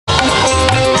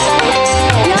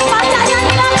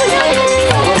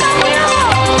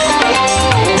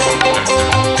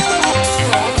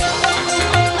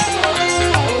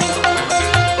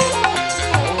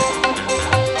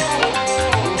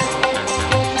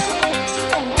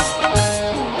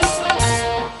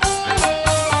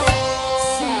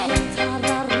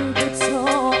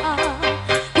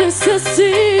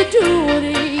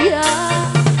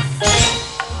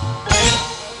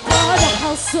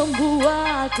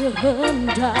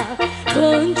kehendak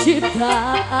pencipta.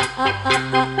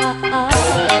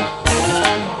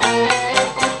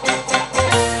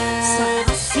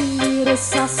 Saat ini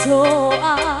resah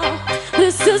soal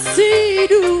resesi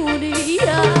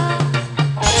dunia,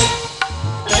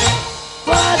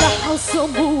 padahal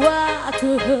semua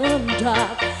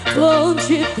kehendak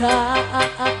pencipta.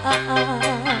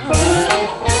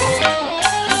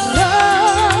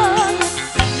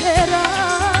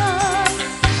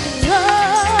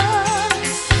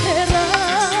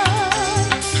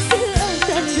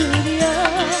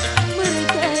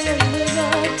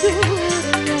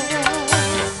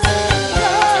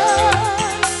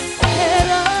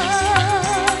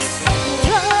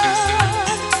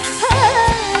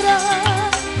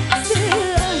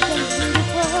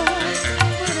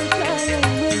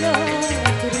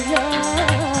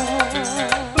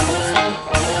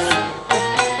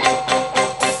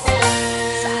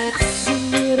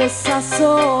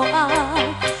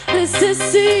 Soal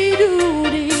resesi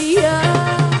dunia,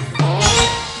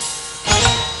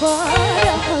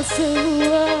 padahal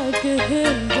semua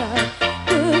kehendak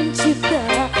pencipta.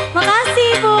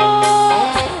 Makasih Bu.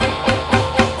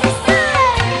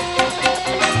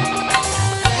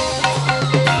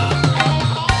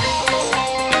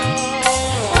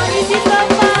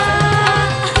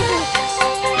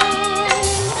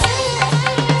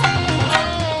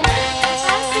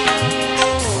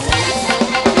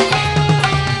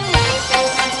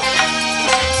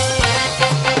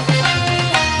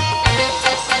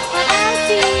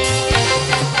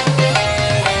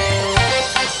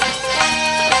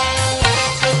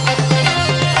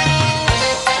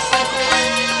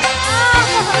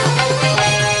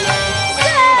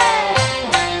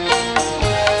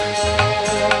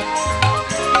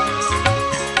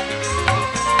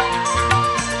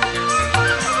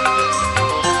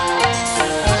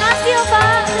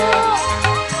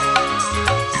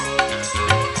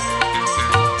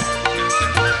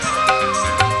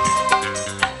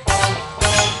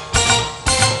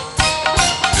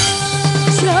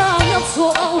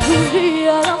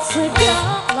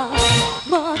 Segala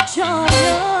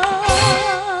macamnya,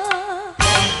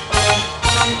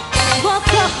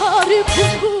 matahari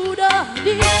pun mudah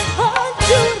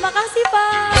dihancur. Makasih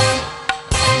Pak.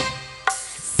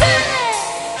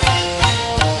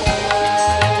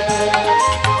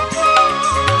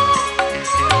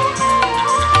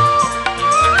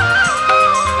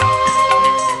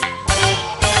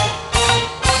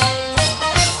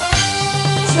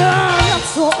 Jangan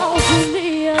soal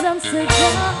dunia dan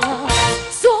segala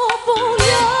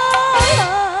soponya.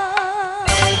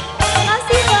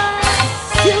 Makasih Pak.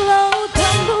 Di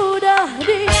lautan mudah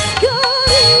di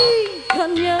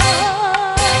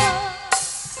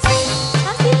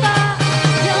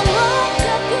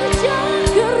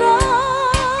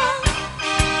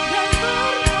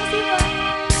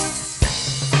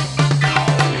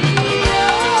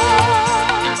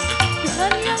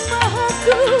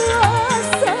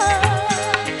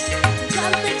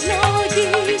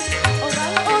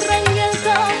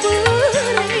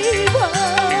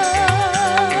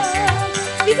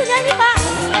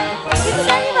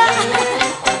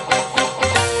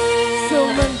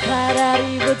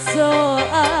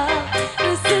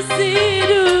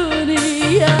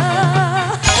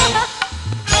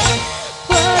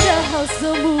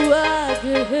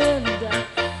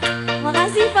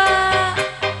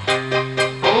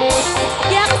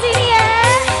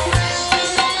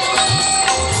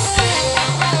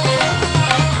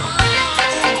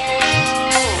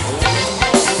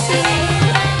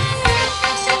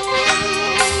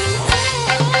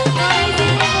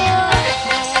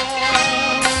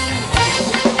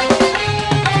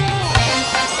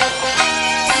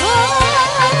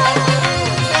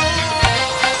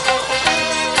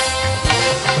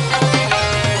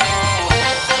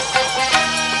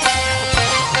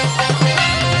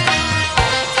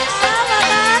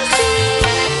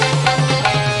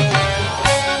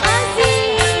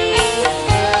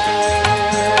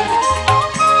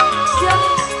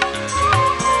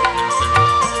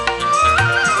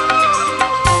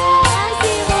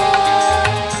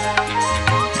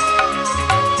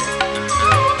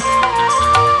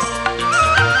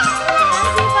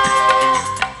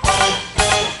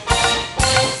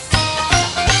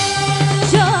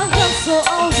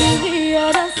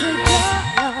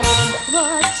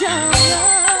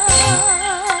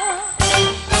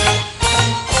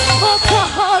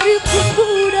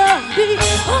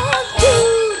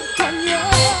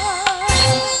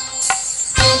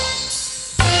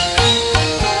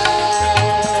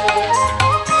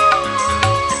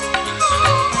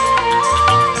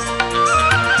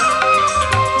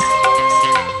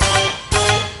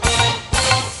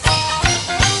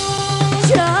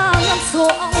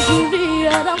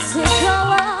dan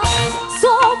segala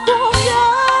sombongnya.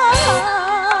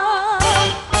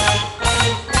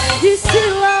 Di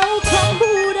silau tak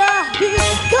mudah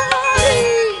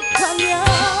dikarikannya.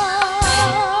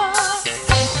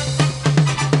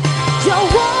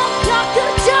 Jawab tak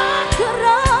kerja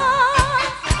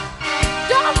keras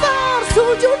dan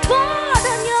bersujud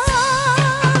padanya.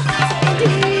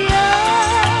 Dia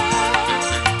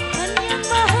hanya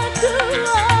maha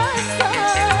kuasa.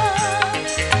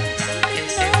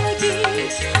 Teknologi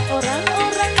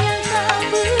orang-orang yang tak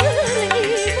beriman.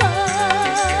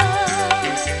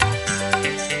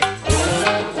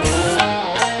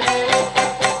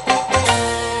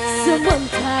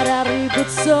 Sementara ribut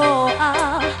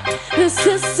soal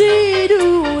resesi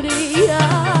dunia,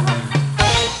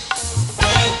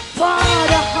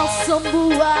 padahal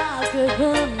semua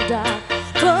kehendak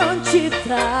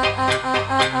pencipta.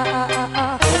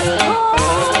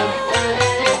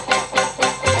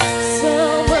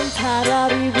 Sementara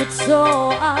ribut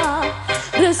soal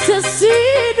resesi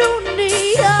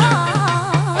dunia,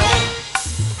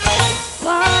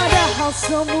 padahal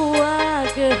semua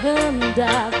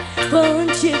kehendak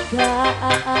pencipta.